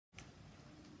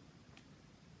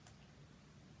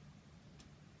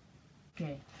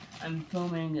Okay, I'm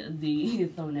filming the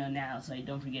thumbnail now so I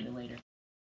don't forget it later.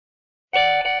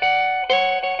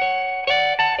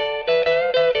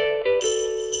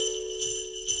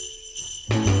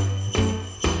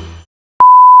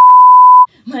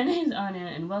 My name's Anya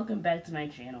and welcome back to my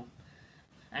channel.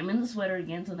 I'm in the sweater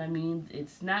again, so that means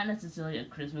it's not necessarily a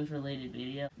Christmas related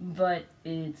video, but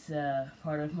it's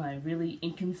part of my really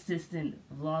inconsistent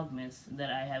vlogmas that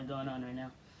I have going on right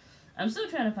now. I'm still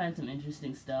trying to find some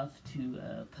interesting stuff to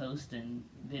post and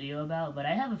video about, but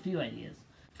I have a few ideas.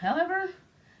 However,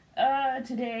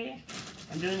 today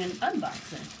I'm doing an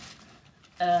unboxing.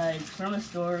 It's from a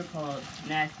store called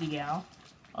Nasty Gal.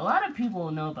 A lot of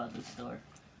people know about this store.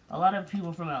 A lot of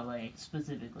people from LA,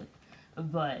 specifically.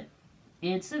 But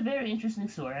it's a very interesting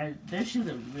store. Their shoes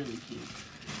are really cute.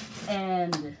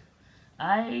 And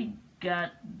I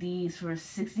got these for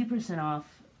 60% off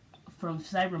from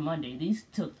Cyber Monday. These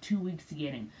took 2 weeks to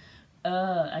get in.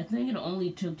 I think it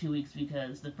only took 2 weeks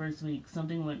because the first week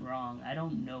something went wrong. I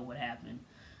don't know what happened.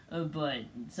 But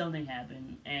something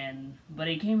happened. But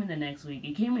it came in the next week.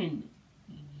 It came in,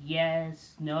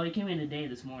 it came in today,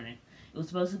 this morning. It was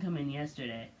supposed to come in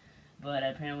yesterday. But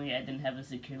apparently I didn't have a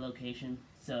secure location,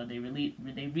 so they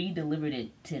re-delivered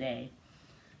it today.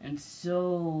 And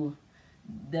so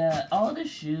all the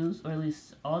shoes, or at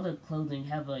least all the clothing,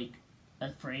 have like a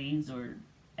phrase or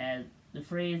the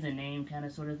phrase and name kind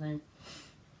of sort of thing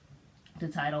to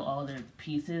title all their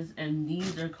pieces, and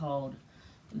these are called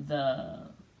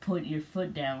the Put Your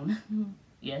Foot Down.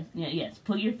 yes,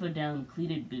 Put Your Foot Down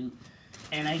cleated boot,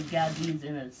 and I got these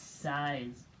in a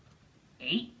size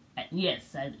 8.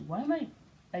 Yes, why am I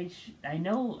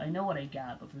know what I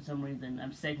got, but for some reason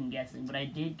I'm second guessing, but I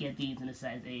did get these in a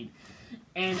size 8,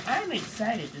 and I'm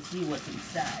excited to see what's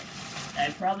inside. I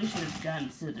probably should have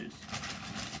gotten scissors,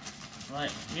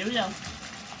 but here we go.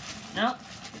 Nope,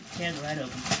 it tears right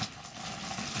open.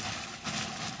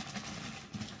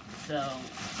 So,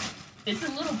 it's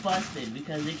a little busted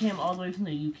because it came all the way from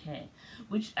the UK,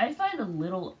 which I find a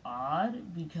little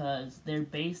odd because they're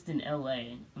based in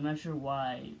LA. I'm not sure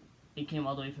why it came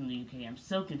all the way from the UK. I'm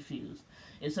so confused.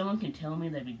 If someone can tell me,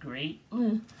 that'd be great.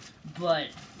 But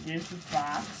here's the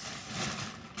box.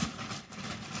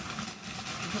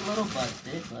 It's a little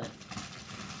busted, but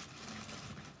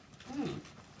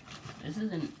this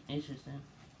isn't interesting.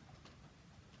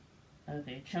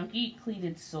 Okay, chunky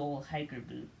cleated sole hiker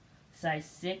boot. Size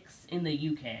 6 in the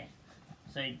UK.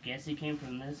 So I guess it came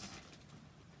from this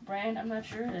brand, I'm not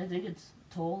sure. I think it's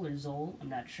Toll or Zoll, I'm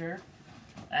not sure.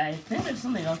 I think there's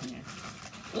something else in here.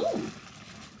 Ooh!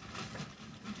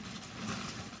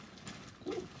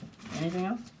 Anything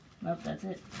else? Nope, that's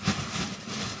it.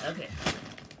 Okay.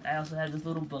 I also have this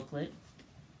little booklet.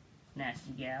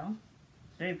 Nasty Gal.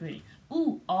 Very pretty.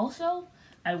 Ooh, also,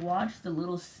 I watched the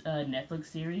little Netflix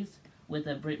series with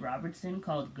Britt Robertson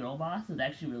called Girl Boss. It was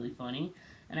actually really funny.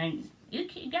 And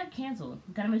it got canceled.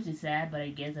 It kind of makes me sad, but I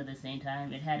guess at the same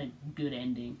time, it had a good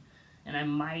ending. And I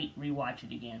might rewatch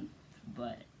it again.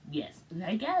 But, yes.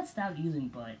 I gotta stop using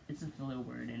but. It's a filler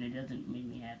word, and it doesn't make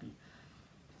me happy.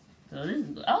 So this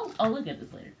is... I'll look at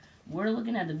this later. We're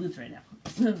looking at the boots right now.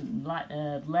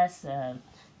 Less,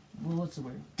 what's the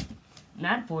word?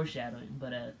 Not foreshadowing,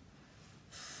 but,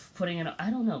 putting it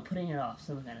off,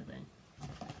 some kind of thing.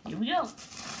 Here we go.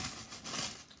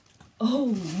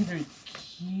 Oh, these are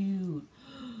cute.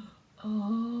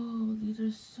 Oh, these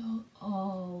are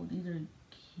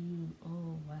cute.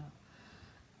 Oh, wow.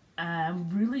 I'm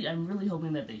really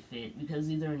hoping that they fit because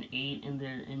these are an 8 and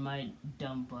they're in my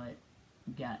dumb butt.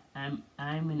 I'm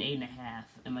an 8.5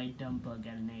 and my dumb butt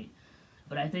got an 8.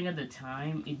 But I think at the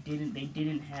time they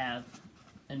didn't have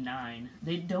a 9.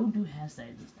 They don't do half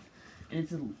sizes. And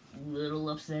it's a little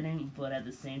upsetting, but at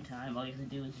the same time, all you have to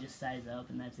do is just size up,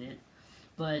 and that's it.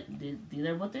 But these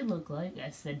are what they look like. I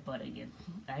said butt again.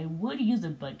 I would use a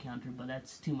butt counter, but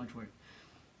that's too much work.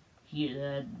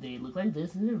 Here, they look like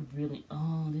this. These are really,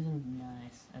 these are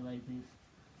nice. I like these.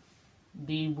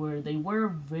 They were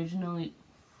originally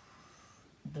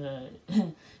the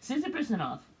 60%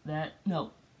 off.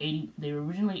 They were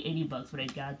originally $80, but I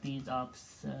got these off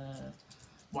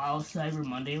while Cyber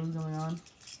Monday was going on.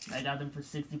 I got them for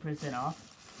 60% off,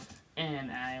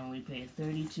 and I only paid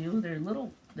 $32.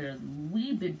 They're a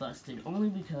wee bit busted, only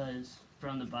because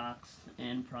from the box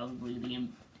and probably the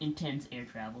intense air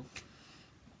travel.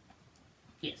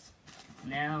 Yes.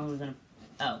 Now we're gonna.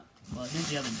 Oh, well, here's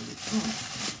the other boot.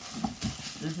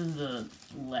 This is the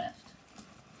left.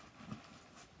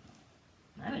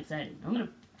 I'm excited. I'm gonna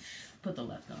put the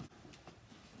left on.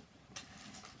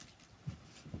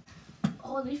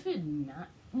 Oh, they fit not.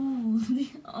 Ooh,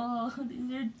 these are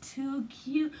too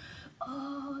cute.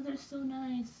 Oh, they're so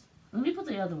nice. Let me put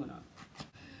the other one on.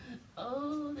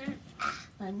 Oh,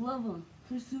 I love them.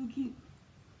 They're so cute.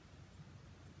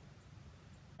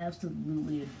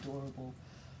 Absolutely adorable.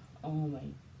 Oh my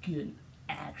goodness.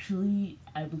 Actually,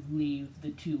 I believe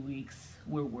the 2 weeks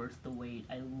were worth the wait.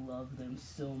 I love them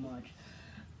so much.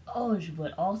 Oh,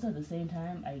 but also at the same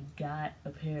time, I got a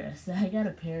pair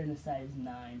in a size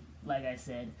 9, like I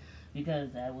said,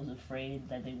 because I was afraid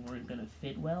that they weren't gonna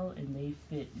fit well, and they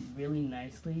fit really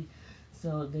nicely.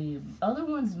 So the other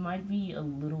ones might be a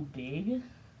little big,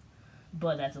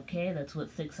 but that's okay. That's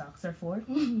what thick socks are for.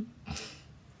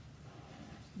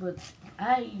 But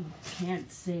I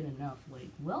can't say it enough.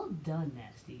 Like, well done,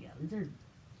 Nasty Gal. These are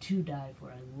to die for.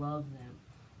 I love them.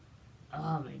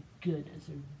 Oh my goodness,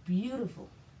 they're beautiful.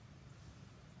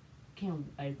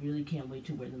 I really can't wait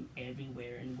to wear them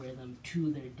everywhere and wear them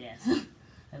to their death.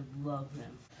 I love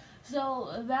them.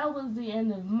 So that was the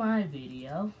end of my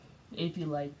video. If you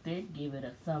liked it, give it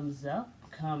a thumbs up.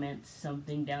 Comment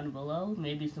something down below.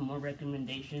 Maybe some more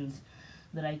recommendations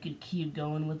that I could keep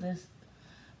going with this.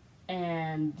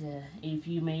 And if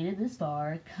you made it this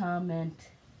far, comment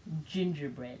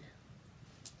gingerbread.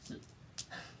 So,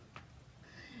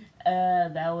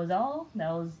 that was all.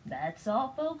 That's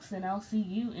all, folks, and I'll see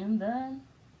you in the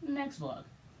next vlog.